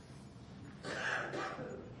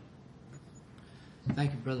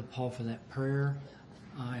Thank you, Brother Paul, for that prayer.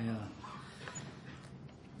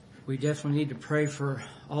 We definitely need to pray for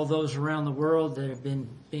all those around the world that have been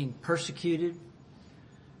being persecuted.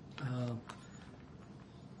 I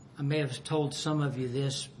may have told some of you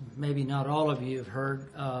this, maybe not all of you have heard.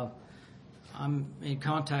 I'm in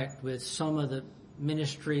contact with some of the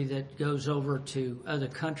ministry that goes over to other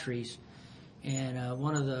countries, and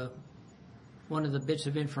one of the bits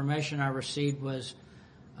of information I received was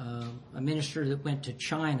a minister that went to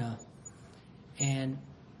China, and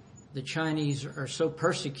the Chinese are so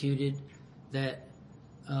persecuted that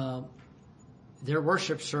their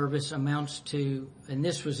worship service amounts to, and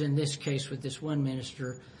this was in this case with this one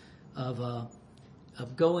minister, of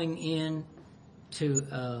going in to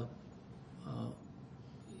a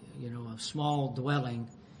small dwelling,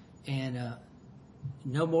 and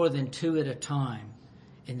no more than 2 at a time,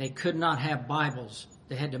 and they could not have Bibles.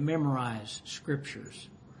 They had to memorize scriptures.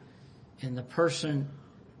 And the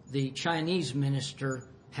Chinese minister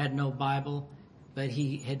had no Bible, but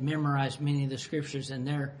he had memorized many of the scriptures, and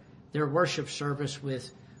their worship service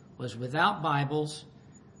was without Bibles,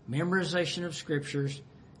 memorization of scriptures,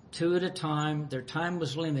 2 at a time. Their time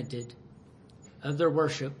was limited of their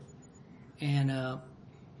worship, and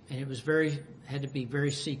it was had to be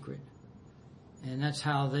very secret. And that's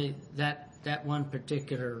how that one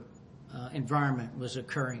particular environment was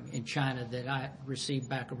occurring in China that I received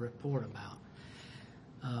back a report about.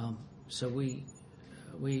 So we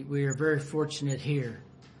are very fortunate here,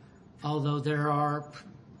 although there are,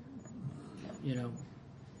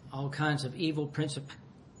 all kinds of evil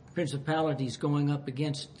principalities going up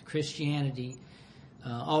against Christianity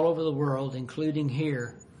all over the world, including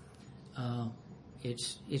here.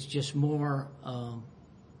 It's just more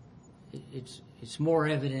it's more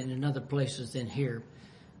evident in other places than here.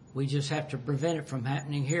 We just have to prevent it from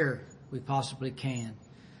happening here. We possibly can,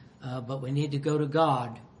 but we need to go to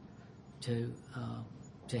God to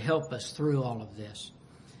help us through all of this.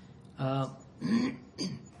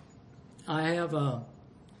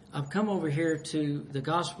 I've come over here to the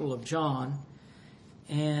Gospel of John,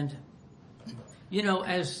 and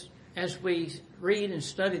as we read and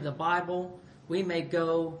study the Bible, we may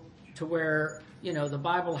go to where the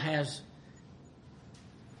Bible has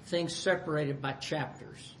things separated by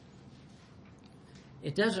chapters.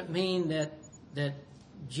 It doesn't mean that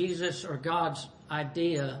Jesus or God's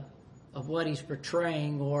idea of what he's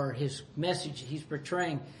portraying or his message he's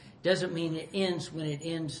portraying doesn't mean it ends when it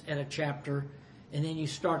ends at a chapter and then you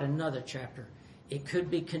start another chapter. It could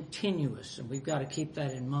be continuous, and we've got to keep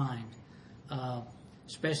that in mind,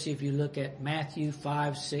 especially if you look at Matthew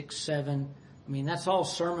 5, 6, 7. I mean, that's all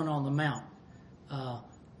Sermon on the Mount.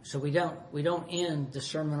 So we don't end the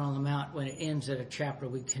Sermon on the Mount when it ends at a chapter.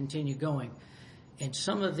 We continue going. And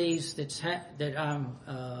some of these that I'm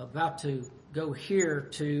about to go here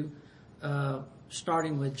to,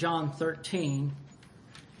 starting with John 13,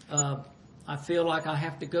 I feel like I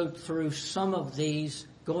have to go through some of these,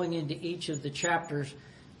 going into each of the chapters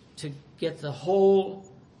to get the whole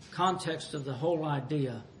context of the whole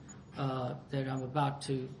idea that I'm about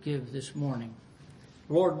to give this morning.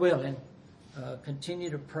 Lord willing,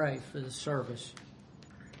 continue to pray for the service.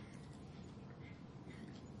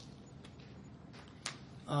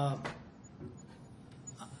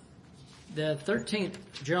 The 13th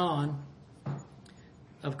John,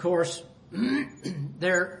 of course,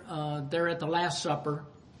 they're at the Last Supper,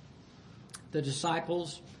 the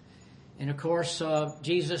disciples, and of course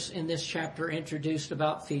Jesus in this chapter introduced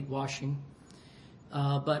about feet washing.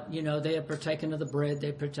 But they had partaken of the bread, they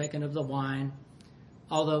had partaken of the wine.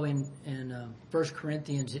 Although in 1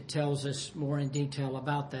 Corinthians it tells us more in detail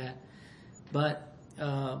about that. But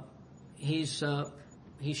he's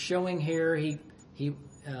showing here he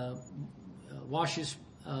washes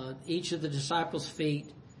each of the disciples'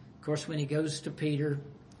 feet. Of course, when he goes to Peter,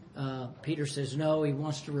 Peter says no, he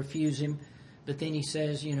wants to refuse him. But then he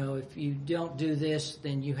says, if you don't do this,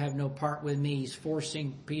 then you have no part with me. He's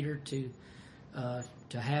forcing Peter to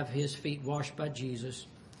have his feet washed by Jesus.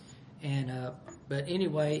 But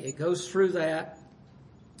anyway, it goes through that,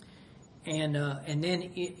 and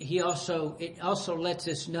then it also lets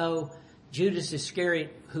us know Judas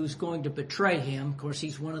Iscariot, who's going to betray him. Of course,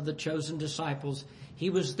 he's one of the chosen disciples.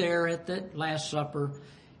 He was there at the Last Supper,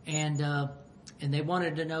 and they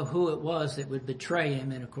wanted to know who it was that would betray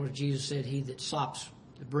him. And of course, Jesus said, "He that sops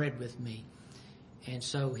the bread with me." And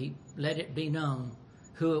so he let it be known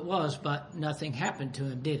who it was, but nothing happened to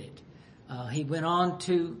him, did it? He went on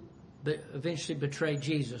to eventually betray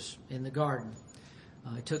Jesus in the garden.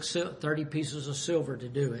 It took 30 pieces of silver to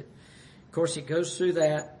do it. Of course, it goes through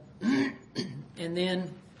that. And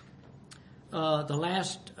then the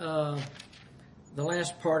last the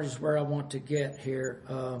last part is where I want to get here.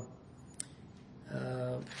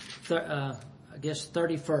 I guess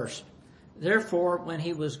 31st. Therefore, when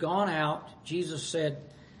he was gone out, Jesus said,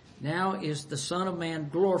 now is the Son of Man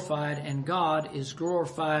glorified, and God is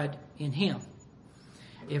glorified in him.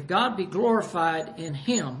 If God be glorified in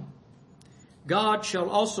him, God shall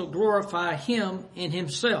also glorify him in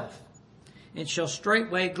himself, and shall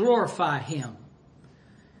straightway glorify him.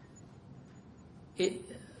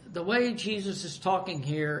 The way Jesus is talking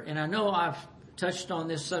here, and I know I've touched on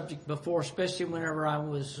this subject before, especially whenever I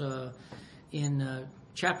was in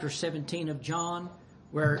chapter 17 of John,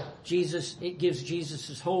 where it gives Jesus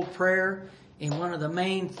his whole prayer, and one of the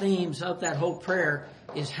main themes of that whole prayer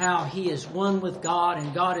is how he is one with God,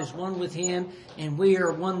 and God is one with him, and we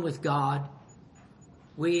are one with God.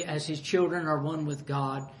 We, as his children, are one with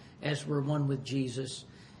God, as we're one with Jesus.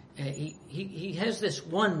 He has this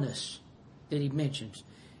oneness that he mentions,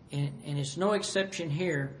 and it's no exception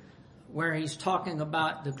here, where he's talking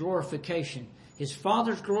about the glorification. His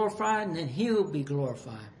Father's glorified, and then he'll be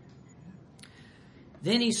glorified.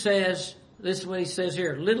 Then he says, this is what he says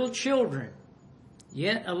here, little children,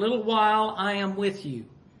 yet a little while I am with you.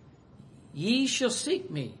 Ye shall seek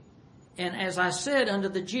me. And as I said unto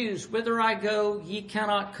the Jews, whither I go, ye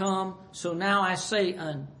cannot come. So now I say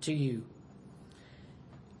unto you,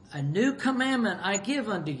 a new commandment I give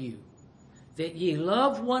unto you, that ye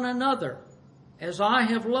love one another, as I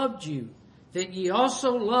have loved you, that ye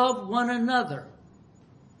also love one another.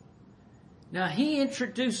 Now he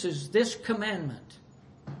introduces this commandment.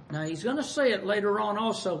 Now he's going to say it later on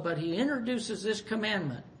also, but he introduces this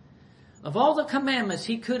commandment. Of all the commandments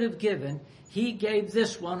he could have given, he gave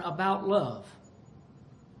this one about love.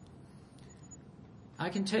 I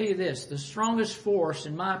can tell you this, the strongest force,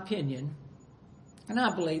 in my opinion, and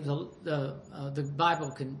I believe the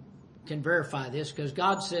Bible can verify this, because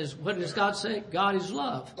God says, what does God say? God is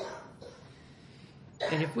love.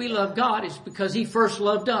 And if we love God, it's because he first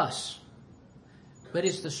loved us. But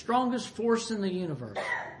it's the strongest force in the universe.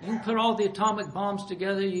 You can put all the atomic bombs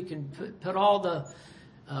together. You can put all the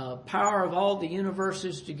power of all the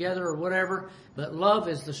universes together or whatever. But love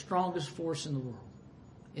is the strongest force in the world,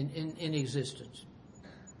 in existence.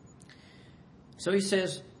 So he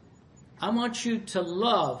says, I want you to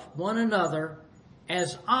love one another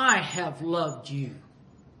as I have loved you.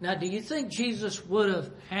 Now, do you think Jesus would have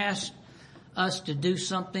asked us to do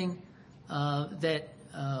something to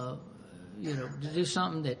do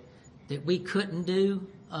something that we couldn't do?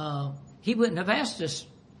 He wouldn't have asked us,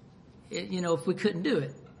 if we couldn't do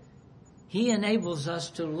it. He enables us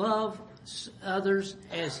to love others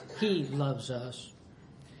as he loves us.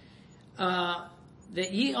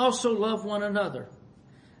 That ye also love one another.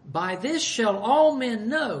 By this shall all men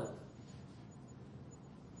know.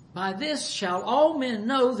 By this shall all men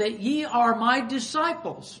know that ye are my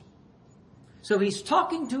disciples. So he's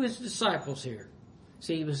talking to his disciples here.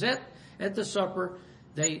 See, he was at the supper.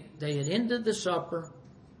 They had ended the supper.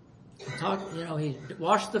 He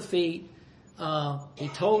washed the feet. He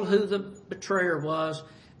told who the betrayer was.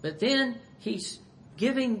 But then he's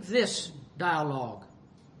giving this dialogue.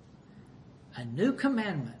 A new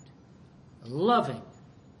commandment. Loving.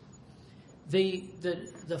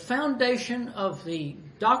 The foundation of the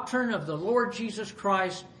doctrine of the Lord Jesus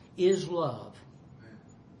Christ is love.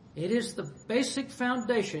 It is the basic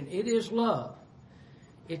foundation. It is love.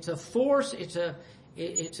 It's a force. It's a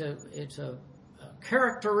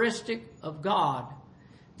characteristic of God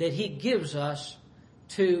that he gives us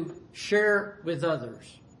to share with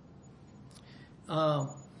others,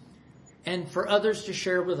 and for others to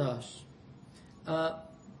share with us.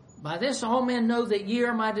 By this all men know that ye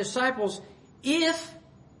are my disciples, if,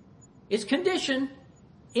 it's conditioned,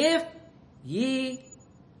 if ye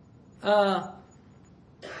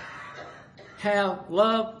have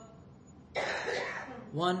love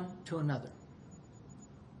one to another.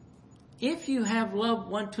 If you have love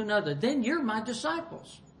one to another, then you're my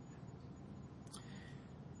disciples.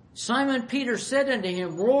 Simon Peter said unto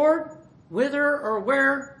him, Lord, whither or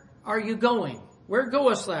where are you going? Where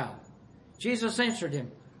goest thou? Jesus answered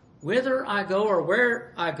him, Whither I go or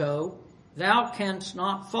where I go, thou canst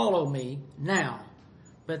not follow me now,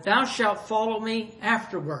 but thou shalt follow me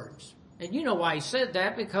afterwards. And you know why he said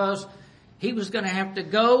that, because he was going to have to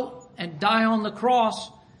go and die on the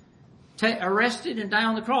cross, arrested and die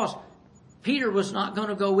on the cross. Peter was not going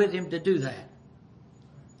to go with him to do that.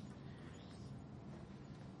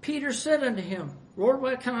 Peter said unto him, Lord,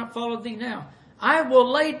 why cannot I follow thee now? I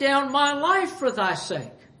will lay down my life for thy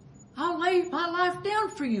sake. I'll lay my life down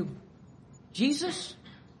for you. Jesus?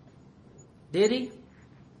 Did he?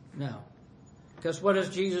 No. Because what does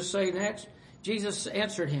Jesus say next? Jesus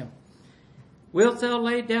answered him, Wilt thou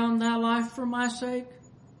lay down thy life for my sake?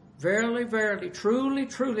 Verily, verily, truly,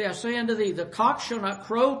 truly, I say unto thee, the cock shall not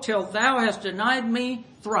crow till thou hast denied me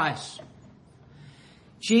thrice.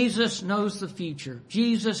 Jesus knows the future.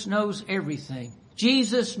 Jesus knows everything.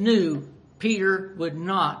 Jesus knew Peter would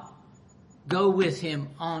not go with him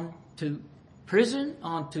on to prison,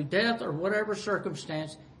 on to death, or whatever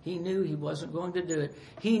circumstance. He knew he wasn't going to do it.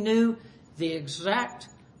 He knew the exact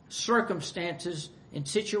circumstances and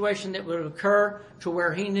situation that would occur to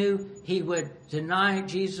where he knew he would deny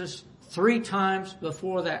Jesus 3 times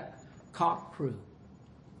before that cock crew.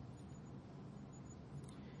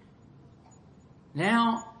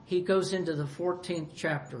 Now he goes into the 14th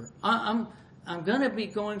chapter. I'm going to be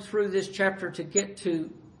going through this chapter to get to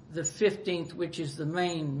the 15th, which is the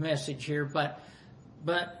main message here, but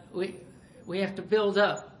we have to build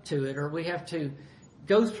up to it, or we have to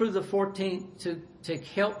go through the 14th to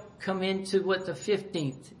help come into what the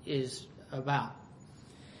 15th is about.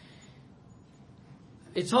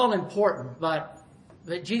 It's all important, but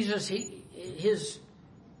Jesus, his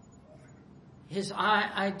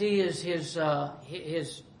ideas, his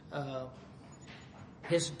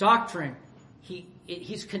doctrine,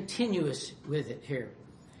 he's continuous with it here.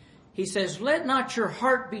 He says, "Let not your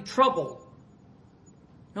heart be troubled."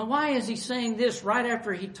 Now, why is he saying this right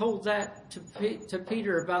after he told that to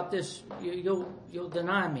Peter about this? You'll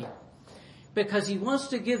deny me. Because he wants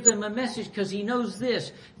to give them a message, because he knows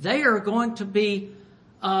this. They are going to be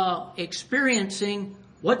experiencing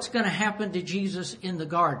what's going to happen to Jesus in the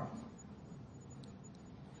garden.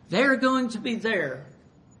 They're going to be there.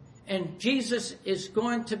 And Jesus is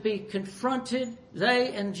going to be confronted.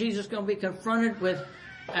 Jesus are going to be confronted with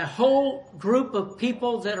a whole group of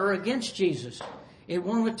people that are against Jesus. It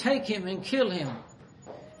want to take him and kill him.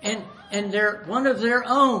 And one of their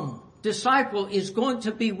own disciple is going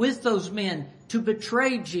to be with those men to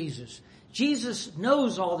betray Jesus. Jesus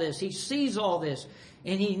knows all this. He sees all this.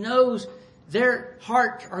 And he knows their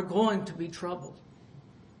hearts are going to be troubled.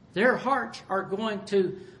 Their hearts are going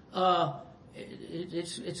to,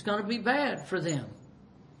 it's going to be bad for them.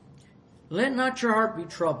 Let not your heart be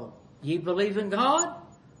troubled. Ye believe in God,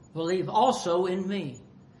 believe also in me.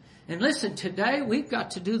 And listen, today we've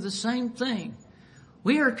got to do the same thing.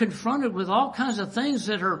 We are confronted with all kinds of things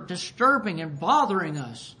that are disturbing and bothering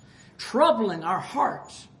us, troubling our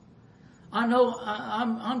hearts. I know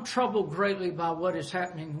I'm troubled greatly by what is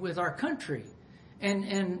happening with our country,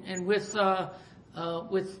 and with our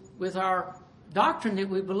doctrine that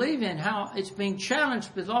we believe in, how it's being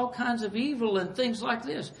challenged with all kinds of evil and things like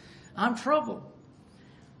this. I'm troubled,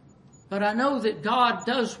 but I know that God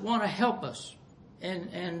does want to help us.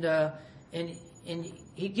 And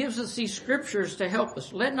he gives us these scriptures to help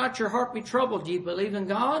us. Let not your heart be troubled. Ye believe in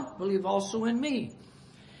God, believe also in me.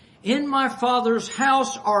 In my Father's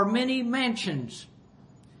house are many mansions.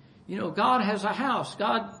 You know, God has a house.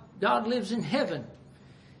 God lives in heaven.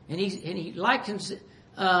 And he likens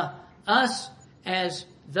us as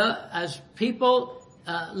people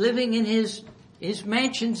living in his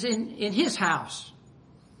mansions in his house.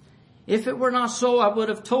 If it were not so, I would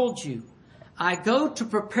have told you. I go to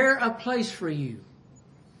prepare a place for you.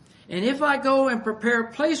 And if I go and prepare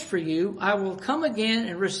a place for you, I will come again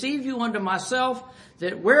and receive you unto myself,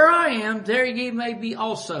 that where I am, there ye may be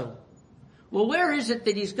also. Well, where is it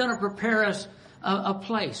that he's going to prepare us a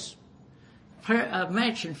place, a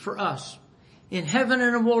mansion for us in heaven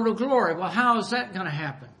and immortal glory? Well, how is that going to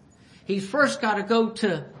happen? He's first got to go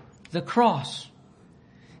to the cross,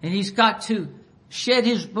 and he's got to shed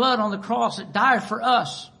his blood on the cross that died for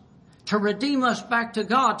us, to redeem us back to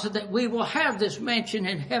God, so that we will have this mansion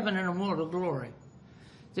in heaven and immortal glory.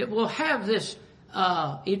 That we'll have this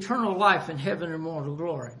eternal life in heaven and immortal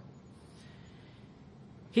glory.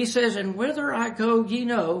 He says, and whither I go ye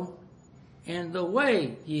know, and the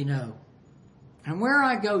way ye know. And where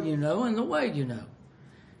I go you know, and the way you know.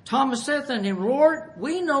 Thomas saith unto him, Lord,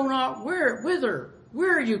 we know not whither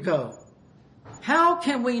you go. How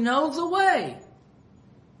can we know the way?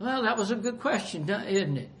 Well, that was a good question,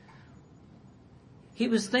 isn't it? He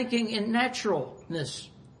was thinking in naturalness.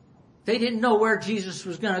 They didn't know where Jesus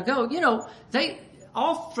was going to go. You know,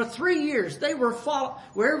 for 3 years, they were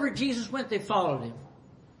wherever Jesus went, they followed him.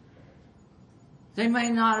 They may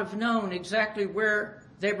not have known exactly where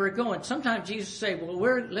they were going. Sometimes Jesus say, well,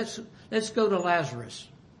 let's go to Lazarus.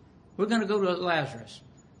 We're going to go to Lazarus.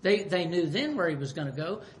 They knew then where he was going to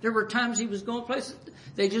go. There were times he was going places.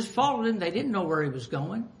 They just followed him. They didn't know where he was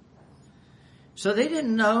going. So they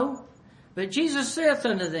didn't know. But Jesus saith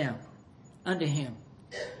unto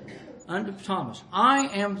Thomas, I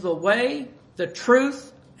am the way, the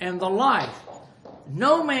truth, and the life.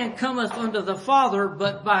 no man cometh unto the Father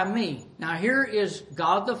but by me. Now here is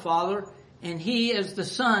God the Father, and He is the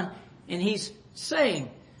Son, and He's saying,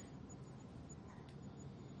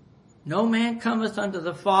 no man cometh unto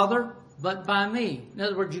the Father but by me. In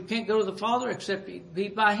other words, you can't go to the Father except be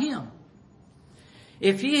by Him.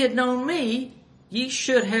 If ye had known me, ye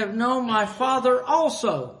should have known my Father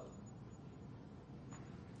also.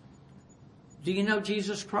 Do you know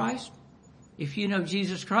Jesus Christ? If you know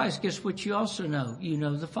Jesus Christ, guess what you also know? You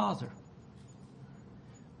know the Father.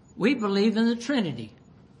 We believe in the Trinity.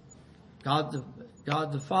 God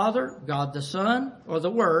the Father, God the Son, or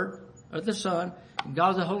the Word, or the Son, and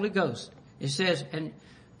God the Holy Ghost. It says, and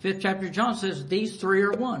 5th chapter of John says, these three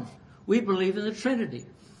are one. We believe in the Trinity.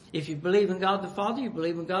 If you believe in God the Father, you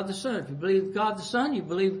believe in God the Son. If you believe in God the Son, you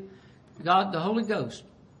believe God the Holy Ghost.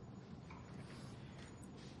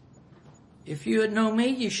 If you had known me,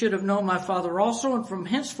 you should have known my Father also, and from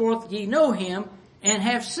henceforth ye know Him and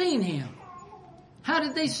have seen Him. How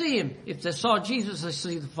did they see Him? If they saw Jesus, they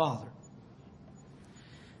see the Father.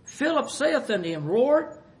 Philip saith unto Him,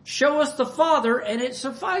 Lord, show us the Father, and it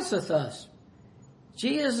sufficeth us.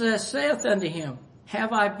 Jesus saith unto him,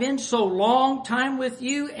 have I been so long time with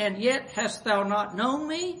you, and yet hast thou not known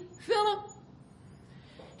me, Philip?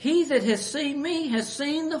 He that has seen me has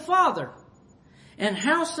seen the Father. And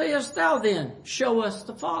how sayest thou then, show us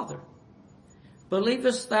the Father?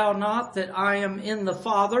 Believest thou not that I am in the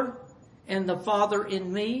Father, and the Father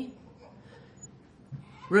in me?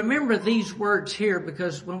 Remember these words here,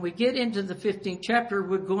 because when we get into the 15th chapter,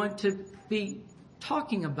 we're going to be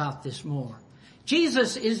talking about this more.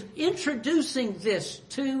 Jesus is introducing this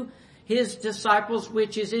to His disciples,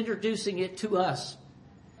 which is introducing it to us.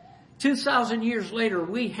 2,000 years later,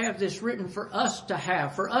 we have this written for us to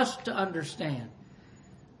have, for us to understand.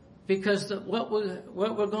 Because what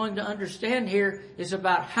we're going to understand here is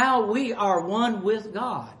about how we are one with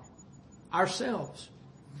God ourselves.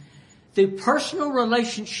 The personal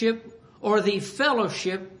relationship, or the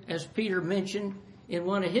fellowship, as Peter mentioned in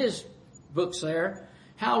one of his books there,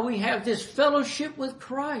 how we have this fellowship with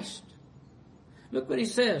Christ. Look what he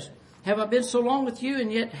says. Have I been so long with you,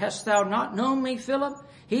 and yet hast thou not known me, Philip?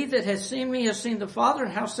 He that has seen me has seen the Father,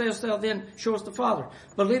 and how sayest thou then, show us the Father?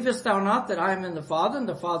 Believest thou not that I am in the Father, and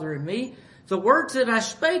the Father in me? The words that I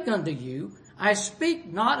spake unto you, I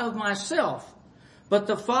speak not of myself, but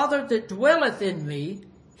the Father that dwelleth in me,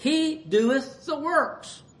 He doeth the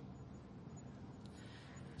works.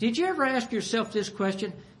 Did you ever ask yourself this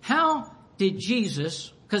question? How did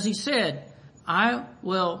Jesus, because He said,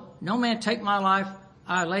 no man take my life,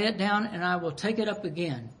 I lay it down and I will take it up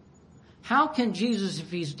again. How can Jesus, if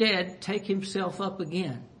He's dead, take Himself up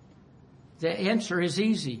again? The answer is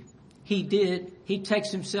easy. He did. He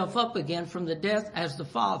takes Himself up again from the death as the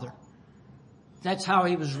Father. That's how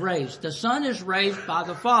He was raised. The Son is raised by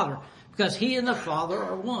the Father, because He and the Father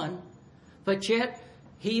are one, but yet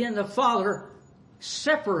He and the Father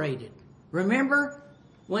separated. Remember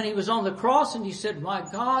when He was on the cross and He said, my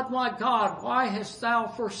God, why hast thou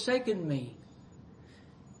forsaken me?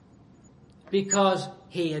 Because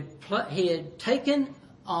He had taken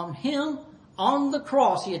on Him, on the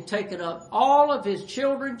cross, He had taken up all of His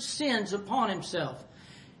children's sins upon Himself.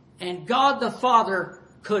 And God the Father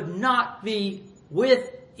could not be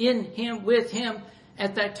with Him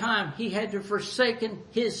at that time. He had to forsaken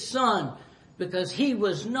His Son, because He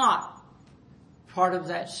was not part of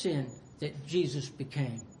that sin that Jesus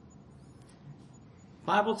became.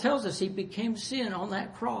 Bible tells us He became sin on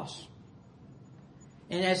that cross.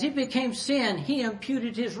 And as He became sin, He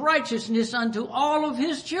imputed His righteousness unto all of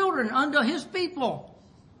His children, unto His people.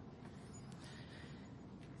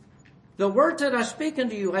 The words that I speak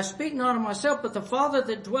unto you, I speak not of myself, but the Father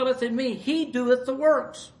that dwelleth in me, He doeth the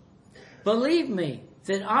works. Believe me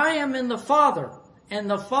that I am in the Father, and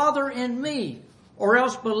the Father in me, or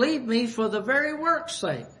else believe me for the very work's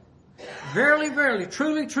sake. Verily, verily,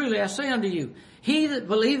 truly, truly, I say unto you, he that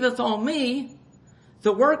believeth on me,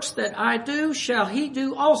 the works that I do shall he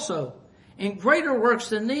do also, and greater works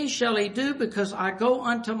than these shall he do, because I go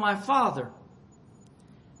unto my Father.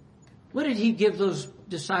 What did He give those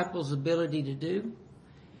disciples the ability to do?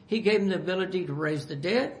 He gave them the ability to raise the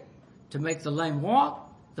dead, to make the lame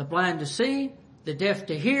walk, the blind to see, the deaf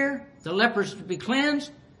to hear, the lepers to be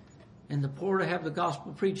cleansed, and the poor to have the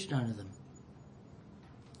gospel preached unto them.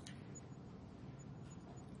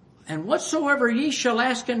 And whatsoever ye shall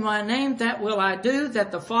ask in my name, that will I do,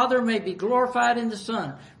 that the Father may be glorified in the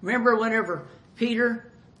Son. Remember whenever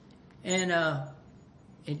Peter and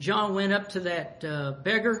John went up to that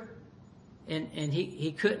beggar, and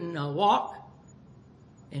he couldn't walk,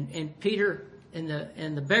 and Peter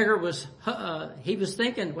and the beggar was he was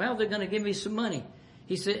thinking, well, they're going to give me some money.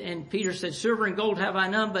 He said, and Peter said, silver and gold have I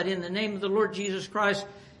none, but in the name of the Lord Jesus Christ,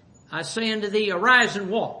 I say unto thee, arise and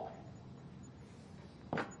walk.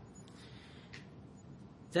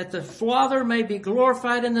 That the Father may be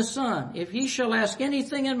glorified in the Son. If ye shall ask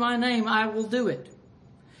anything in my name, I will do it.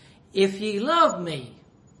 If ye love me,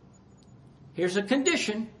 here's a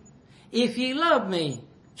condition. If ye love me,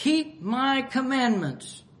 keep my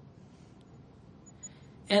commandments.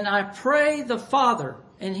 And I pray the Father,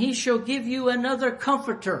 and he shall give you another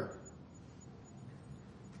comforter.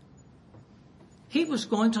 He was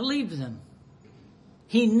going to leave them.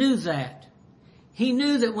 He knew that. He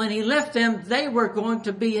knew that when he left them, they were going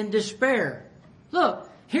to be in despair.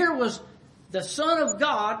 Look, here was the Son of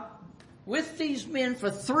God with these men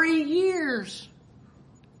for 3 years,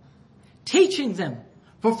 teaching them,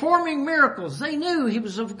 performing miracles. They knew he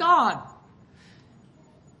was of God.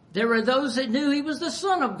 There were those that knew he was the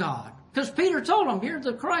Son of God, because Peter told them, you're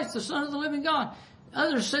the Christ, the Son of the living God.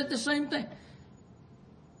 Others said the same thing.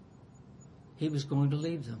 He was going to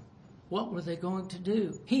leave them. What were they going to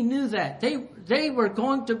do? He knew that. They were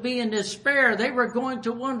going to be in despair. They were going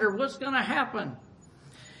to wonder what's going to happen.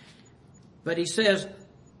 But he says,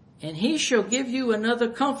 and he shall give you another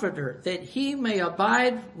comforter, that he may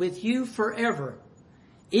abide with you forever.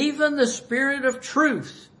 Even the Spirit of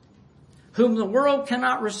truth, whom the world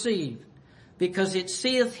cannot receive, because it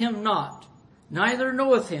seeth him not, neither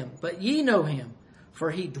knoweth him, but ye know him,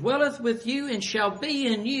 for he dwelleth with you and shall be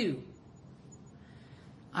in you.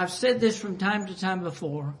 I've said this from time to time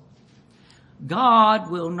before. God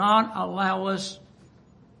will not allow us,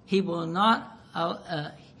 He will not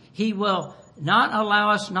allow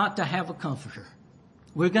us not to have a comforter.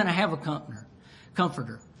 We're going to have a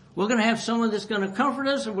comforter. We're going to have someone that's going to comfort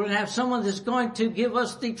us, and we're going to have someone that's going to give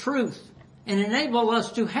us the truth and enable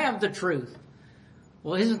us to have the truth.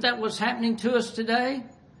 Well, isn't that what's happening to us today?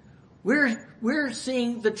 We're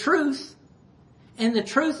seeing the truth, and the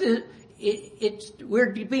truth is,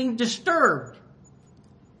 we're being disturbed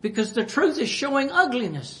because the truth is showing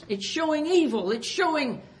ugliness. It's showing evil. It's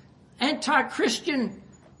showing anti-Christian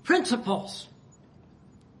principles.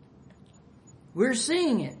 We're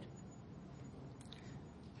seeing it.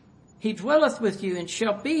 He dwelleth with you and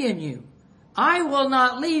shall be in you. I will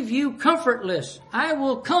not leave you comfortless. I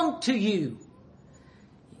will come to you.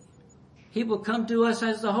 He will come to us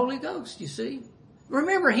as the Holy Ghost, you see.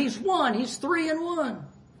 Remember, He's one. He's 3 in 1.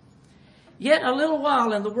 Yet a little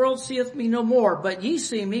while, and the world seeth me no more. But ye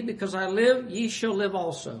see me, because I live, ye shall live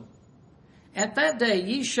also. At that day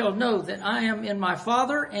ye shall know that I am in my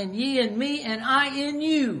Father, and ye in me, and I in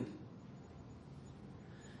you.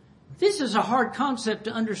 This is a hard concept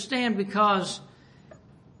to understand, because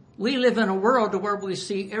we live in a world where we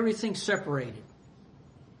see everything separated.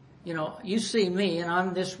 You know, you see me, and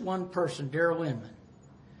I'm this one person, Darrell Inman.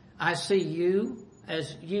 I see you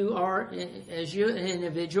as you are, as you an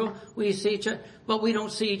individual. We see each other, but we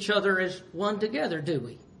don't see each other as one together, do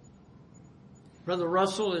we? Brother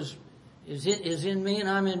Russell is in me, and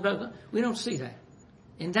I'm in Brother. We don't see that,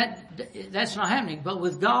 and that's not happening. But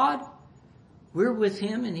with God, we're with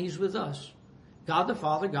Him, and He's with us. God the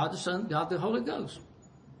Father, God the Son, God the Holy Ghost.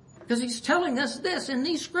 Because He's telling us this in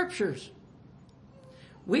these scriptures.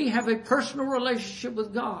 We have a personal relationship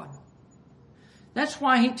with God. That's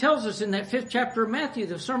why He tells us in that 5th chapter of Matthew,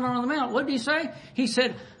 the Sermon on the Mount. What did He say? He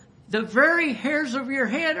said, the very hairs of your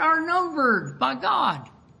head are numbered by God.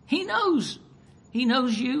 He knows. He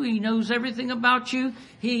knows you. He knows everything about you.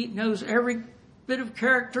 He knows every bit of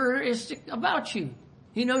characteristic about you.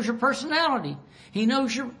 He knows your personality. He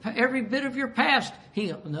knows every bit of your past.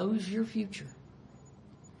 He knows your future.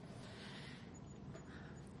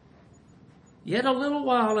 Yet a little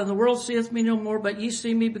while, and the world seeth me no more, but ye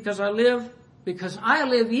see me, because I live. Because I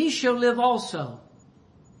live, ye shall live also.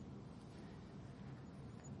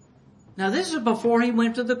 Now this is before He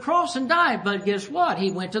went to the cross and died. But guess what?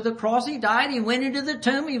 He went to the cross, He died, He went into the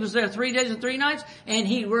tomb, He was there 3 days and 3 nights, and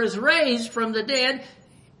He was raised from the dead.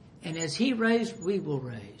 And as He raised, we will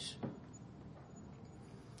raise.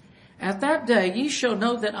 At that day ye shall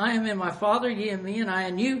know that I am in my Father, ye in me, and I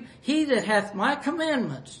in you. He that hath my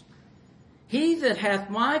commandments,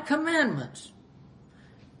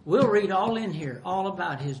 we'll read all in here, all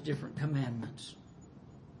about His different commandments.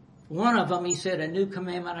 One of them, He said, a new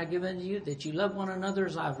commandment I give unto you, that you love one another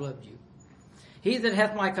as I've loved you. He that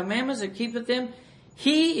hath my commandments and keepeth them,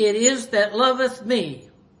 he it is that loveth me.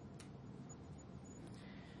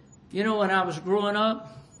 You know, when I was growing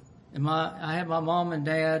up, and I had my mom and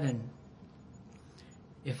dad, and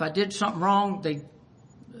if I did something wrong, they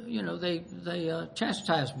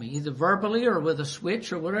chastised me, either verbally or with a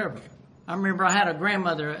switch or whatever. I remember I had a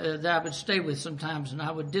grandmother that I would stay with sometimes, and I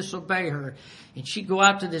would disobey her, and she'd go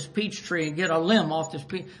out to this peach tree and get a limb off this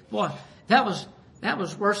peach. Boy, that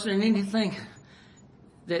was worse than anything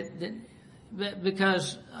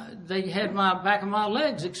because they had my back of my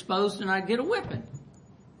legs exposed, and I'd get a whipping.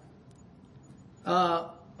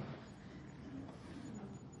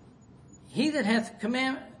 He that hath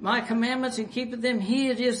my commandments and keepeth them, he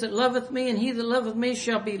it is that loveth me, and he that loveth me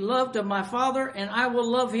shall be loved of my Father, and I will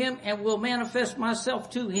love him and will manifest myself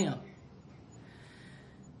to him.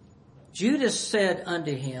 Judas said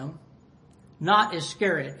unto him, not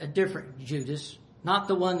Iscariot, a different Judas, not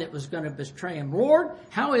the one that was going to betray him, Lord,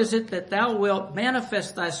 how is it that thou wilt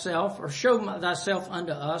manifest thyself or show thyself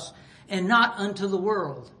unto us and not unto the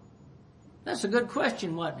world? That's a good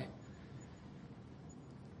question, wasn't it?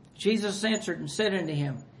 Jesus answered and said unto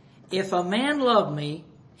him, if a man love me,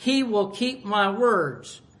 he will keep my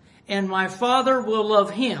words, and my Father will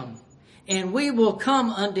love him, and we will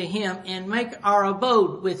come unto him and make our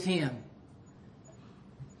abode with him.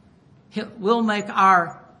 We'll make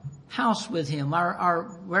our house with him, our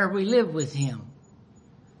where we live with him.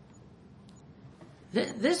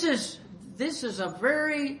 This is a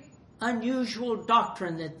very unusual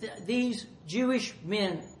doctrine that these Jewish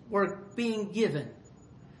men were being given,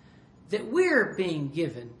 that we're being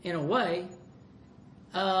given in a way,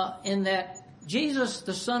 in that Jesus,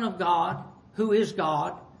 the Son of God, who is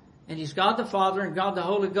God, and he's God the Father and God the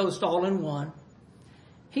Holy Ghost all in one,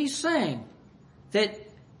 he's saying that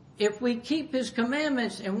if we keep his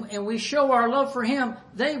commandments and we show our love for him,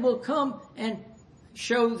 they will come and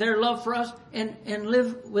show their love for us and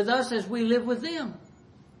live with us as we live with them.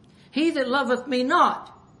 He that loveth me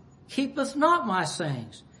not, keepeth not my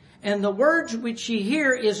sayings. And the words which ye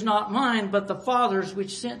hear is not mine, but the Father's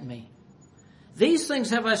which sent me. These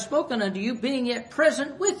things have I spoken unto you, being yet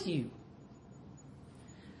present with you.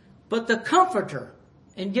 But the Comforter,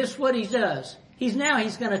 and guess what he does? He's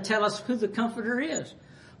going to tell us who the Comforter is.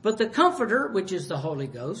 But the Comforter, which is the Holy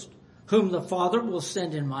Ghost, whom the Father will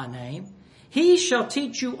send in my name, he shall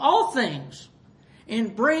teach you all things,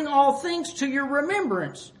 and bring all things to your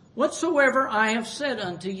remembrance, whatsoever I have said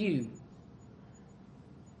unto you.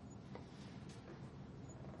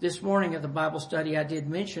 This morning at the Bible study, I did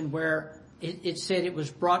mention where it said it was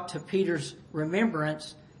brought to Peter's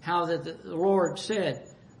remembrance how that the Lord said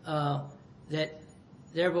that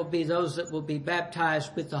there will be those that will be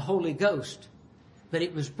baptized with the Holy Ghost. But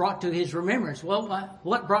it was brought to his remembrance. Well,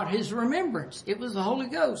 what brought his remembrance? It was the Holy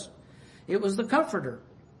Ghost. It was the Comforter.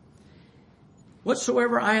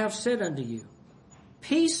 Whatsoever I have said unto you,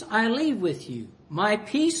 peace I leave with you. My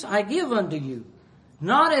peace I give unto you.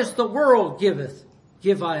 Not as the world giveth,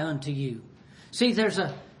 give I unto you. See, there's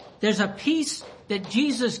a peace that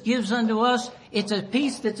Jesus gives unto us. It's a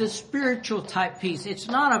peace that's a spiritual type peace. It's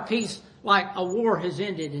not a peace like a war has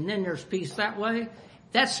ended and then there's peace that way.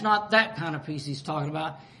 That's not that kind of peace he's talking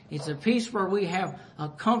about. It's a peace where we have a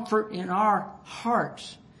comfort in our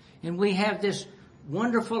hearts. And we have this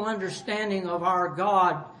wonderful understanding of our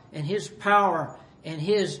God and his power and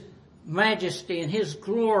his majesty and his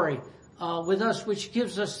glory with us, which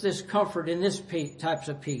gives us this comfort in this types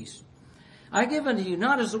of peace. I give unto you,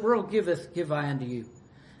 not as the world giveth, give I unto you.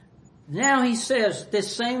 Now he says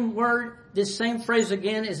this same word, this same phrase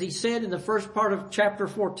again as he said in the first part of chapter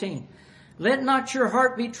 14. Let not your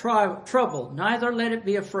heart be troubled, neither let it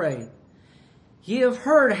be afraid. Ye have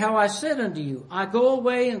heard how I said unto you, I go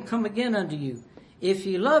away and come again unto you. If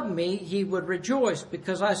ye love me, ye would rejoice,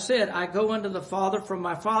 because I said, I go unto the Father, for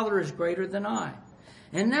my Father is greater than I.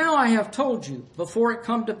 And now I have told you, before it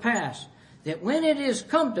come to pass, that when it is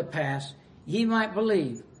come to pass, ye might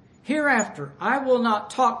believe. Hereafter I will not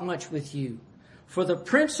talk much with you, for the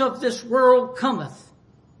prince of this world cometh.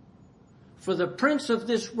 For the prince of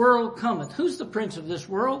this world cometh. Who's the prince of this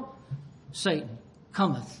world? Satan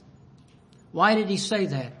cometh. Why did he say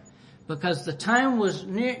that? Because the time was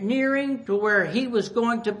nearing to where he was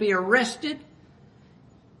going to be arrested.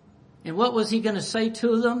 And what was he going to say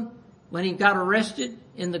to them when he got arrested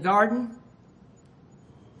in the garden?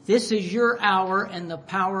 This is your hour and the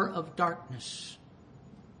power of darkness.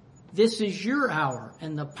 This is your hour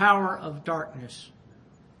and the power of darkness.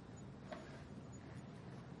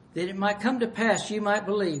 That it might come to pass, ye might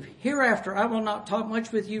believe. Hereafter I will not talk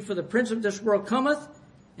much with you, for the prince of this world cometh,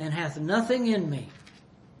 and hath nothing in me.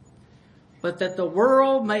 But that the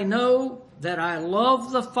world may know that I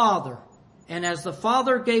love the Father, and as the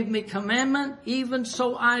Father gave me commandment, even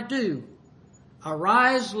so I do.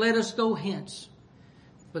 Arise, let us go hence.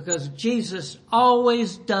 Because Jesus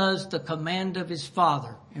always does the command of his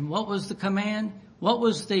Father. And what was the command? What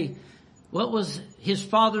was the what was his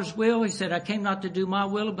Father's will? He said, I came not to do my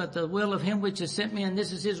will, but the will of him which has sent me, and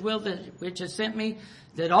this is his will which has sent me,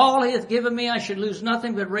 that all he hath given me I should lose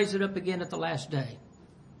nothing, but raise it up again at the last day.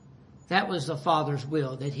 That was the Father's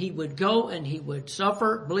will, that he would go and he would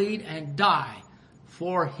suffer, bleed, and die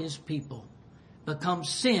for his people. Become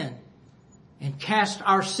sin and cast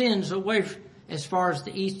our sins away as far as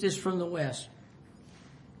the east is from the west.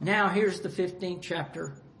 Now here's the 15th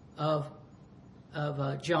chapter of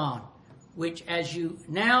John, which as you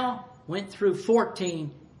now went through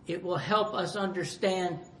 14, it will help us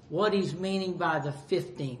understand what he's meaning by the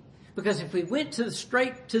 15th. Because if we went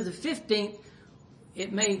straight to the 15th,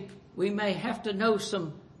 we may have to know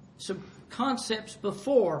some concepts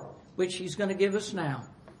before, which he's going to give us now.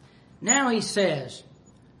 Now he says,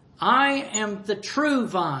 I am the true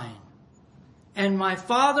vine, and my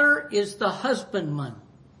Father is the husbandman.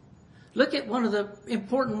 Look at one of the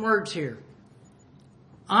important words here.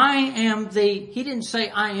 He didn't say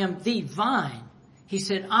I am the vine. He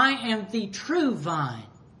said, I am the true vine.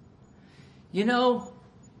 You know,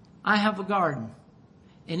 I have a garden.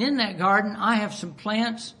 And in that garden, I have some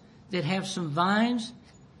plants that have some vines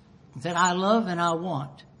that I love and I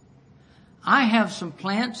want. I have some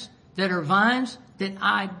plants that are vines that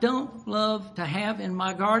I don't love to have in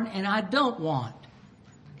my garden and I don't want.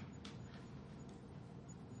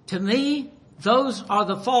 To me, those are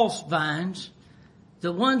the false vines.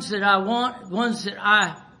 The ones that I want, ones that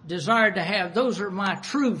I desire to have, those are my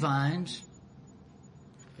true vines.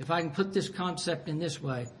 If I can put this concept in this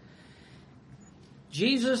way.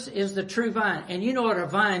 Jesus is the true vine. And you know what a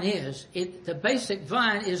vine is. The basic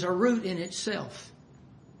vine is a root in itself.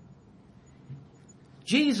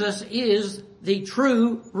 Jesus is the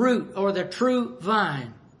true root or the true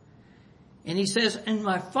vine. And he says, and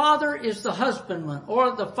my Father is the husbandman,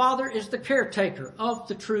 or the Father is the caretaker of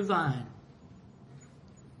the true vine.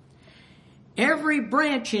 Every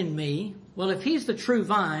branch in me, well, if he's the true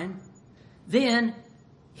vine, then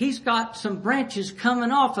he's got some branches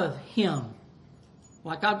coming off of him.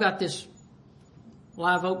 Like I've got this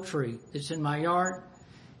live oak tree that's in my yard,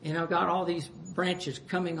 and I've got all these branches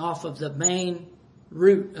coming off of the main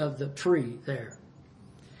root of the tree there.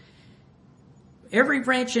 Every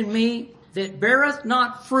branch in me that beareth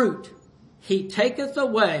not fruit, he taketh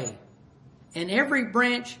away. And every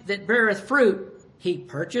branch that beareth fruit, he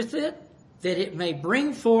purgeth it, that it may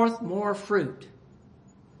bring forth more fruit.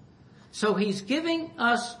 So he's giving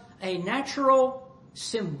us a natural,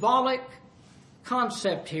 symbolic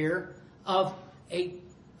concept here of a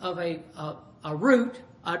root,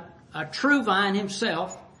 a true vine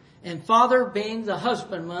himself, and Father being the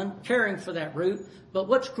husbandman, caring for that root. But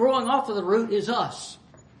what's growing off of the root is us.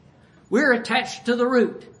 We're attached to the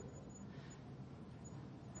root.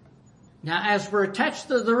 Now, as we're attached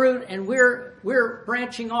to the root and we're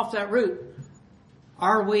branching off that root,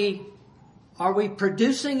 are we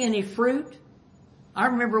producing any fruit? I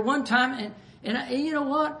remember one time, and you know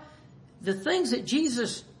what? The things that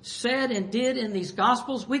Jesus said and did in these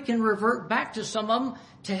Gospels, we can revert back to some of them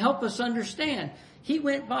to help us understand. He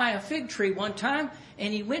went by a fig tree one time,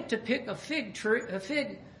 and he went to pick a figs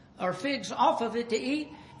off of it to eat,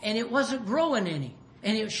 and it wasn't growing any,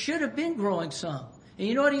 and it should have been growing some. And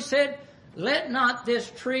you know what he said? Let not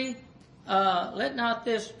this tree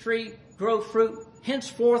grow fruit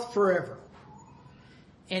henceforth forever.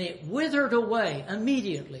 And it withered away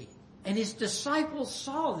immediately. And his disciples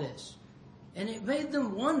saw this, and it made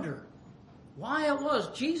them wonder why it was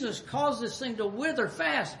Jesus caused this thing to wither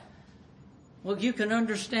fast. Well, you can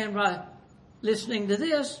understand by listening to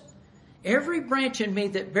this. Every branch in me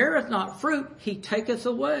that beareth not fruit, he taketh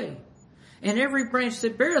away. And every branch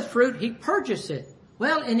that beareth fruit, he purgeth it.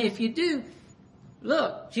 Well, and if you do,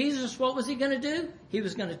 look, Jesus, what was he going to do? He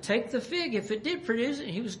was going to take the fig, if it did produce it,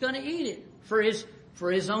 he was going to eat it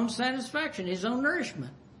for his own satisfaction, his own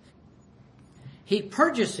nourishment. He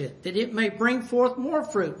purges it, that it may bring forth more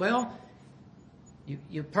fruit. Well,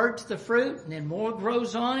 you purge the fruit, and then more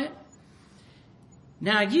grows on it.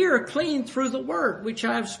 Now ye are clean through the word which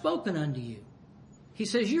I have spoken unto you. He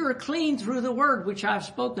says, you are clean through the word which I have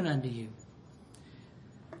spoken unto you.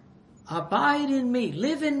 Abide in me,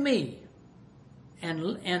 live in me,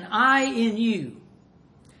 and I in you.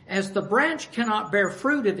 As the branch cannot bear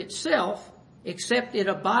fruit of itself, except it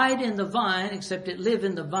abide in the vine, except it live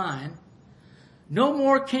in the vine, no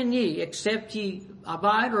more can ye, except ye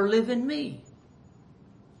abide or live in me.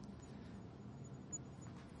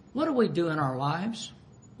 What do we do in our lives?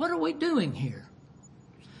 What are we doing here?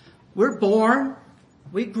 We're born.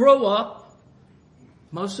 We grow up.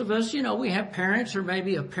 Most of us, we have parents, or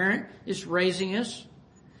maybe a parent is raising us,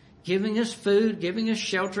 giving us food, giving us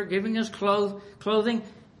shelter, giving us clothing.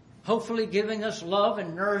 hopefully giving us love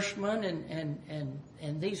and nourishment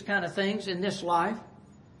and these kind of things in this life.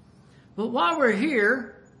 But while we're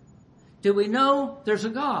here, do we know there's a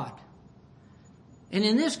God? And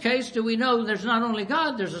in this case, do we know there's not only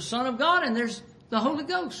God, there's a Son of God, and there's the Holy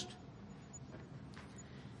Ghost?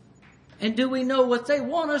 And do we know what they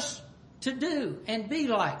want us to do and be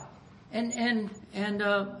like, and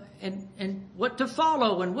what to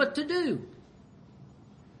follow and what to do?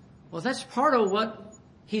 Well, that's part of what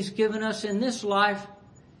He's given us in this life,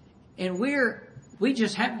 and we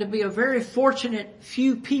just happen to be a very fortunate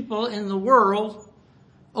few people in the world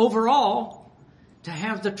overall to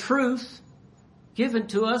have the truth given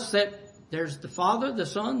to us that there's the Father, the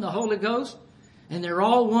Son, the Holy Ghost, and they're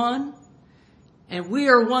all one. And we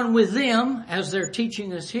are one with them as they're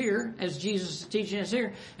teaching us here, as Jesus is teaching us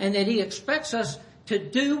here, and that He expects us to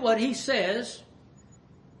do what He says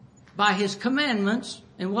by His commandments.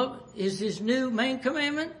 And what is His new main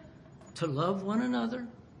commandment? To love one another.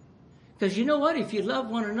 Because you know what? If you love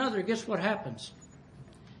one another, guess what happens?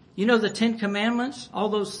 You know the 10 Commandments, all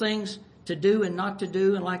those things to do and not to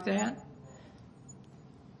do and like that?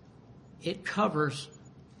 It covers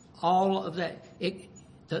all of that.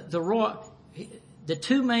 The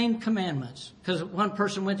 2 main commandments, because one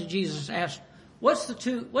person went to Jesus and asked, what's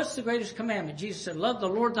the greatest commandment? Jesus said, love the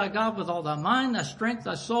Lord thy God with all thy mind, thy strength,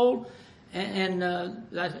 thy soul, and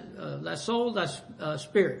thy soul, thy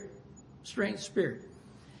spirit. Strength, spirit.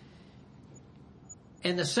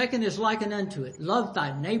 And the second is likened unto it. Love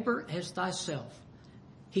thy neighbor as thyself.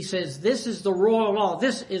 He says, this is the royal law.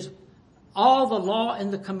 This is all the law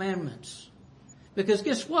and the commandments. Because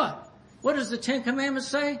guess what? What does the 10 Commandments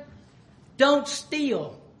say? Don't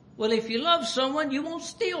steal. Well, if you love someone, you won't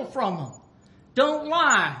steal from them. Don't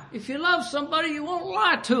lie. If you love somebody, you won't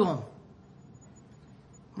lie to them.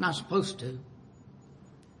 I'm not supposed to.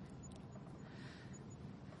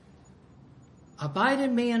 Abide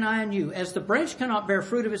in me and I in you. As the branch cannot bear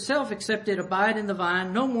fruit of itself except it abide in the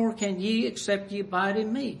vine, no more can ye except ye abide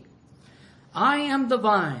in me. I am the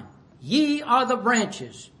vine, ye are the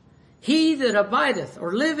branches. He that abideth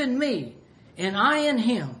or live in me, and I in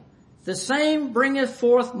him, the same bringeth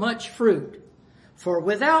forth much fruit. For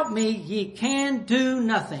without me ye can do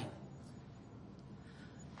nothing.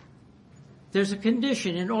 There's a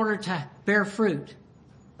condition in order to bear fruit.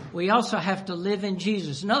 We also have to live in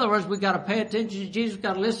Jesus. In other words, we've got to pay attention to Jesus. We've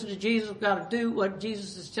got to listen to Jesus. We've got to do what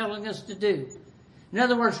Jesus is telling us to do. In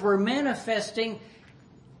other words, we're manifesting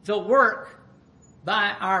the work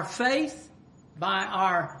by our faith,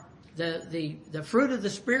 by the fruit of the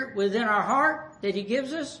Spirit within our heart that He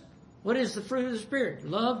gives us. What is the fruit of the Spirit?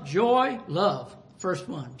 Love, joy, love. First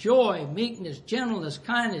one. Joy, meekness, gentleness,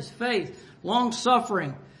 kindness, faith,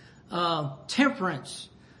 long-suffering, temperance.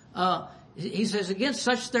 He says, against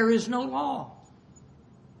such there is no law.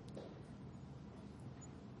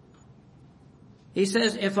 He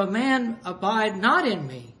says, if a man abide not in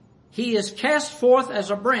me, he is cast forth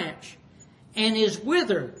as a branch and is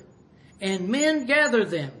withered, and men gather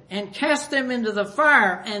them and cast them into the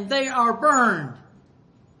fire, and they are burned.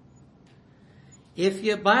 If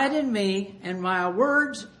ye abide in me, and my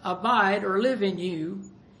words abide or live in you,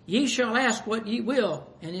 ye shall ask what ye will,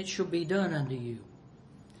 and it shall be done unto you.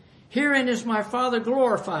 Herein is my Father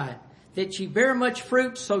glorified, that ye bear much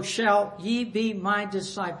fruit, so shall ye be my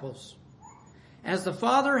disciples. As the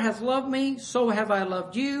Father hath loved me, so have I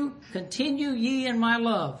loved you. Continue ye in my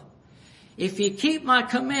love. If ye keep my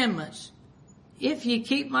commandments,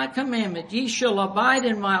 ye shall abide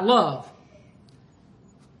in my love.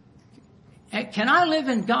 Can I live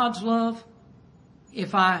in God's love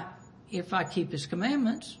if I keep His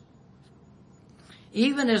commandments?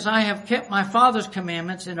 Even as I have kept my Father's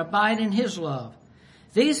commandments and abide in His love.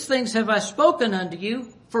 These things have I spoken unto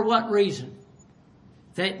you, for what reason?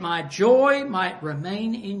 That my joy might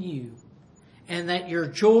remain in you, and that your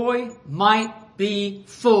joy might be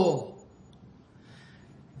full.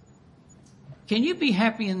 Can you be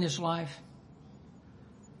happy in this life?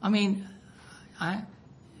 I mean,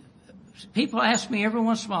 people ask me every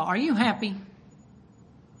once in a while, are you happy?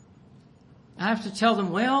 I have to tell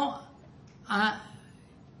them, well,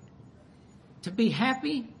 to be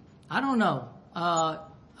happy, I don't know.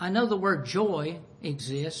 I know the word joy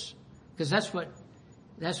exists, because that's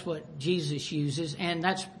what Jesus uses, and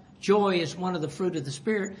joy is one of the fruit of the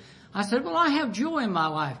Spirit. I said, well, I have joy in my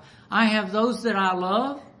life. I have those that I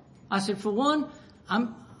love. I said, for one,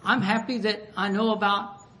 I'm happy that I know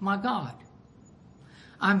about my God.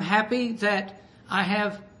 I'm happy that I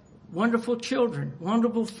have wonderful children,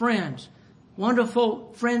 wonderful friends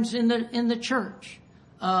in the church.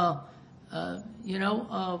 All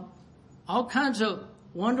kinds of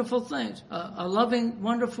wonderful things. A loving,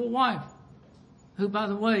 wonderful wife who, by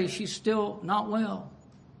the way, she's still not well.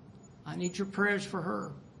 I need your prayers for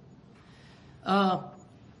her. A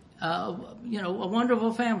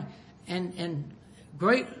wonderful family and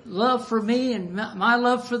great love for me and my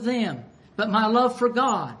love for them, but my love for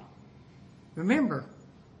God. Remember,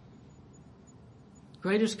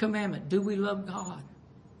 greatest commandment, do we love God?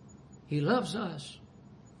 He loves us.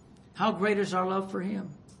 How great is our love for Him?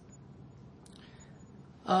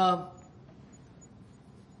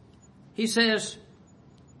 He says,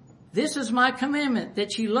 this is my commandment,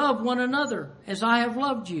 that ye love one another as I have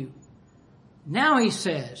loved you. Now he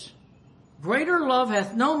says, greater love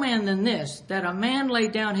hath no man than this, that a man lay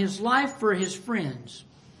down his life for his friends.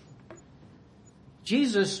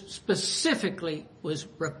 Jesus specifically was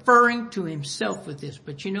referring to himself with this.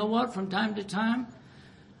 But you know what? From time to time,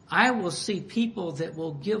 I will see people that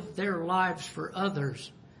will give their lives for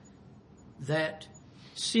others that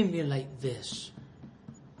simulate this.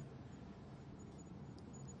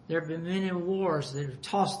 There have been many wars that have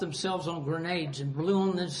tossed themselves on grenades and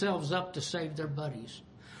blown themselves up to save their buddies.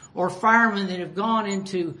 Or firemen that have gone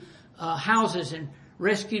into houses and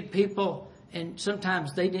rescued people, and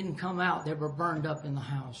sometimes they didn't come out. They were burned up in the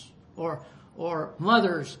house. Or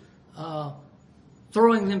mothers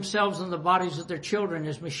throwing themselves on the bodies of their children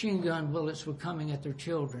as machine gun bullets were coming at their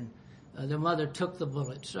children. Their mother took the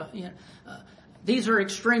bullets. These are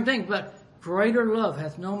extreme things, but greater love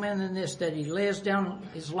hath no man than this, that he lays down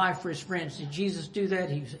his life for his friends. Did Jesus do that?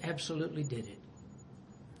 He absolutely did it.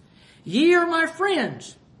 Ye are my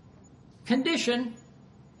friends. Condition,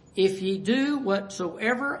 if ye do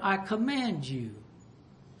whatsoever I command you.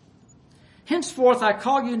 Henceforth I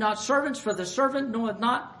call you not servants, for the servant knoweth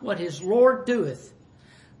not what his Lord doeth.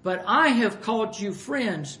 But I have called you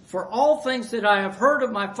friends, for all things that I have heard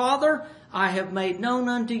of my Father, I have made known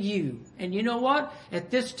unto you. And you know what? At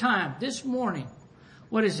this time, this morning,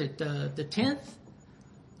 what is it, the 10th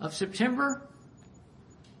of September?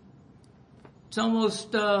 It's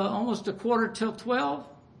almost a quarter till 12.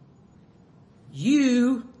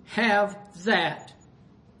 You have that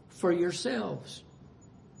for yourselves.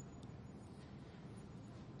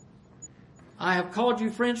 I have called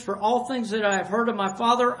you friends, for all things that I have heard of my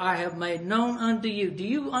Father, I have made known unto you. Do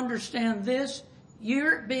you understand this?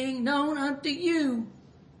 You're being known unto you.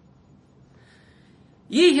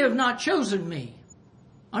 Ye have not chosen me.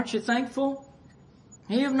 Aren't you thankful?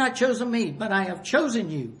 Ye have not chosen me, but I have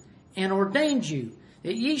chosen you and ordained you,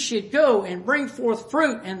 that ye should go and bring forth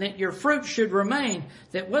fruit, and that your fruit should remain,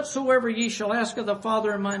 that whatsoever ye shall ask of the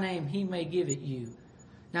Father in my name, He may give it you.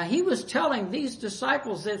 Now he was telling these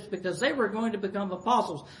disciples this because they were going to become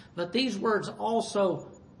apostles, but these words also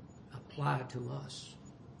apply to us.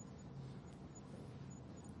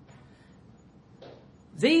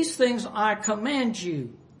 These things I command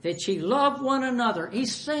you, that ye love one another.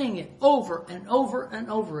 He's saying it over and over and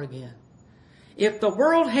over again. If the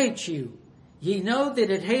world hates you, ye know that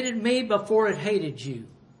it hated me before it hated you.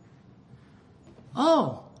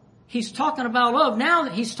 Oh, he's talking about love. Now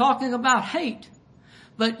he's talking about hate.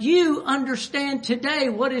 But you understand today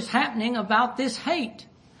what is happening about this hate.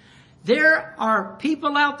 There are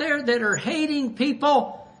people out there that are hating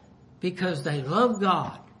people because they love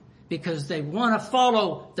God, because they want to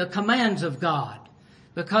follow the commands of God,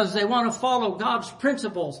 because they want to follow God's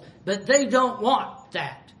principles, but they don't want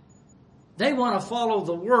that. They want to follow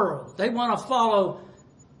the world. They want to follow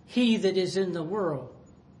he that is in the world.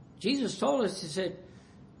 Jesus told us, He said,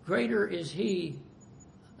 greater is He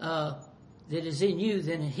that is in you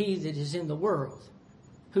than he that is in the world.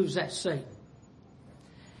 Who's that? Satan.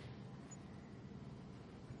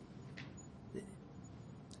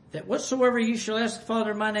 That whatsoever you shall ask the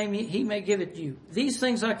Father in my name, He may give it you. These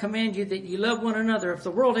things I command you, that ye love one another. If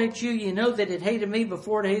the world hates you, ye know that it hated me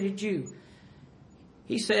before it hated you.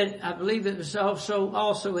 He said, I believe it was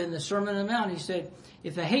also in the Sermon on the Mount, He said,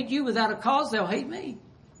 if they hate you without a cause, they'll hate me.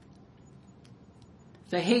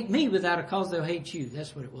 If they hate me without a cause, they'll hate you.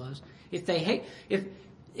 That's what it was. If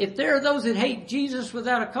there are those that hate Jesus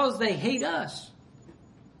without a cause, they hate us.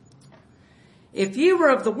 If ye were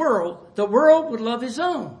of the world would love his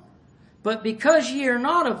own. But because ye are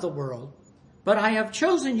not of the world, but I have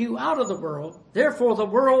chosen you out of the world, therefore the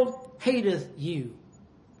world hateth you.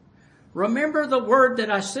 Remember the word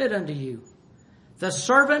that I said unto you. The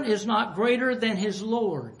servant is not greater than his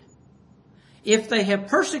Lord. If they have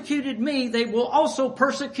persecuted me, they will also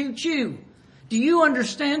persecute you. Do you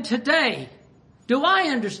understand today? Do I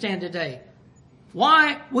understand today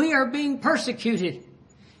why we are being persecuted?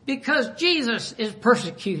 Because Jesus is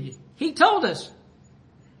persecuted. He told us,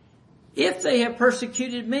 if they have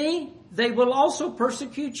persecuted me, they will also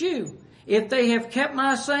persecute you. If they have kept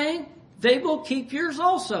my saying, they will keep yours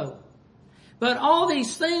also. But all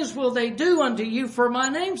these things will they do unto you for my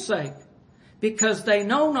name's sake, because they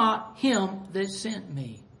know not him that sent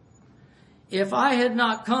me. If I had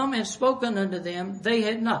not come and spoken unto them, they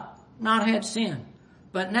had not had sin.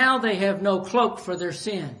 But now they have no cloak for their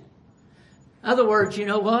sin. In other words, you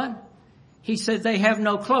know what? He said they have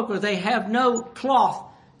no cloak, or they have no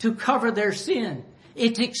cloth to cover their sin.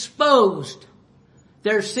 It's exposed.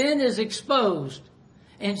 Their sin is exposed.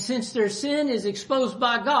 And since their sin is exposed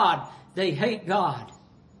by God, they hate God.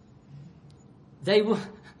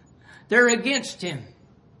 They're against him.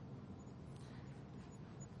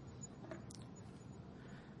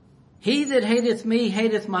 He that hateth me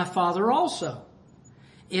hateth my Father also.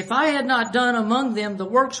 If I had not done among them the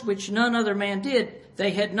works which none other man did,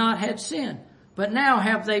 they had not had sin. But now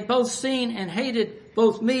have they both seen and hated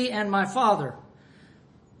both me and my Father.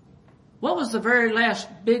 What was the very last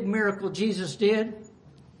big miracle Jesus did?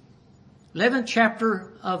 11th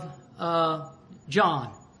chapter of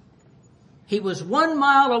John. He was 1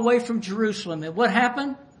 mile away from Jerusalem. And what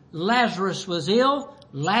happened? Lazarus was ill.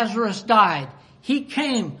 Lazarus died. He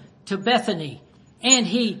came to Bethany and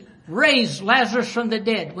he raised Lazarus from the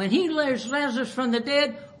dead. When he raised Lazarus from the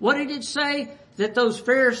dead, what did it say? That those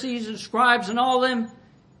Pharisees and scribes and all them,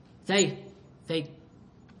 they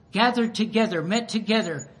gathered together, met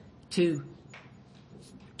together to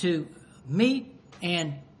meet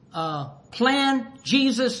and plan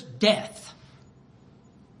Jesus' death.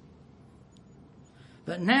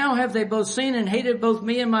 But now have they both seen and hated both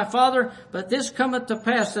me and my Father. But this cometh to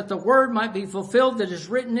pass, that the word might be fulfilled that is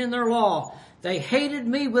written in their law. They hated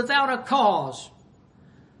me without a cause.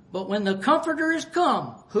 But when the Comforter is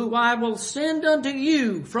come, who I will send unto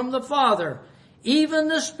you from the Father, even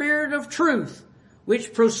the Spirit of truth,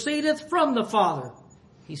 which proceedeth from the Father.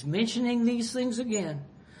 He's mentioning these things again.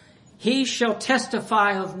 He shall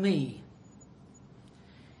testify of me.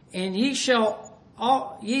 And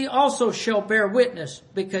ye also shall bear witness,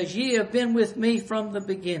 because ye have been with me from the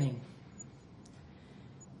beginning.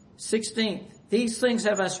 16th, these things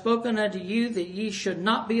have I spoken unto you, that ye should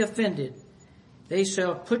not be offended. They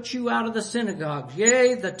shall put you out of the synagogues.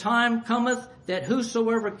 Yea, the time cometh that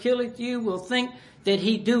whosoever killeth you will think that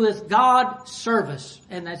he doeth God service.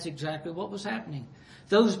 And that's exactly what was happening.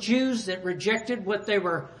 Those Jews that rejected what they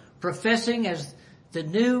were professing as the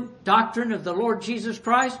new doctrine of the Lord Jesus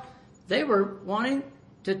Christ, they were wanting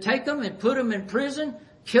to take them and put them in prison,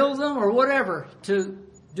 kill them or whatever, to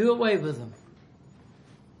do away with them.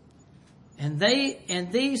 And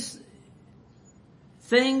these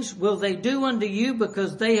things will they do unto you,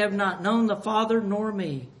 because they have not known the Father nor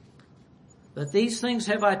me. But these things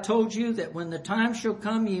have I told you, that when the time shall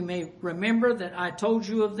come ye may remember that I told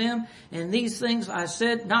you of them. And these things I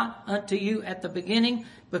said not unto you at the beginning,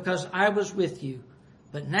 because I was with you.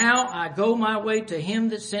 But now I go my way to him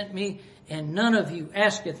that sent me, and none of you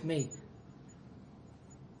asketh me,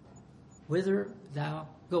 whither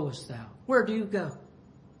goest thou? Where do you go?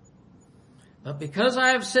 But because I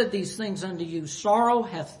have said these things unto you, sorrow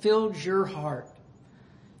hath filled your heart.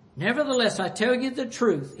 Nevertheless, I tell you the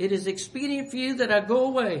truth. It is expedient for you that I go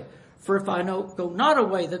away. For if I go not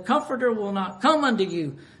away, the Comforter will not come unto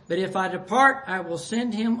you. But if I depart, I will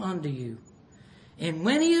send him unto you. And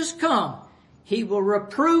when he is come, he will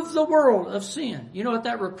reprove the world of sin. You know what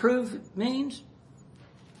that reprove means?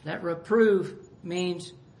 That reprove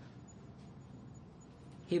means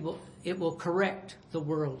it will correct the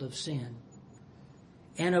world of sin,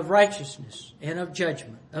 and of righteousness, and of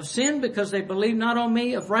judgment. Of sin, because they believe not on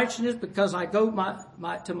me. Of righteousness, because I go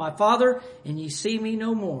to my Father, and ye see me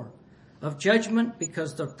no more. Of judgment,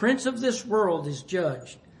 because the prince of this world is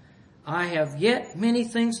judged. I have yet many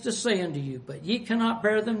things to say unto you, but ye cannot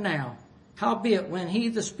bear them now. Howbeit, when he,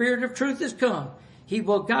 the Spirit of truth, is come, he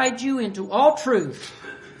will guide you into all truth.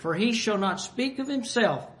 For he shall not speak of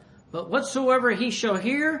himself, but whatsoever he shall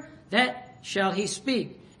hear, that shall he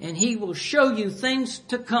speak. And he will show you things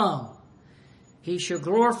to come. He shall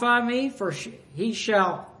glorify me, for he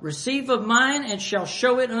shall receive of mine, and shall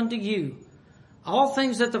show it unto you. All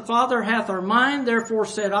things that the Father hath are mine, therefore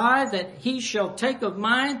said I, that he shall take of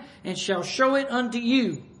mine, and shall show it unto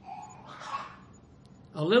you.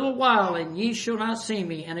 A little while, and ye shall not see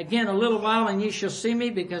me. And again, a little while, and ye shall see me,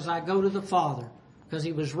 because I go to the Father. Because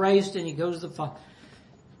he was raised, and he goes to the Father.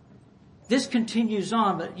 This continues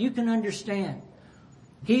on, but you can understand.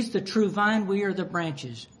 He's the true vine, we are the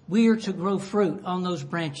branches. We are to grow fruit on those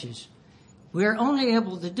branches. We are only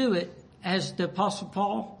able to do it, as the Apostle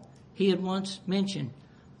Paul, he had once mentioned,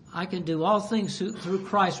 I can do all things through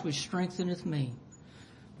Christ which strengtheneth me.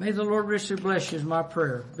 May the Lord richly bless you is my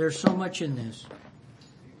prayer. There's so much in this.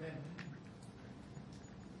 Amen.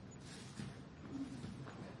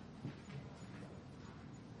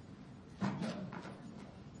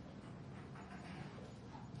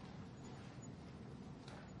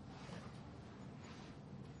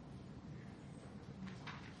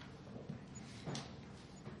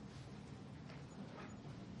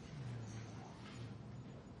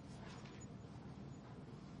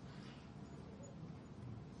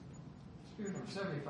 Excuse me, 75.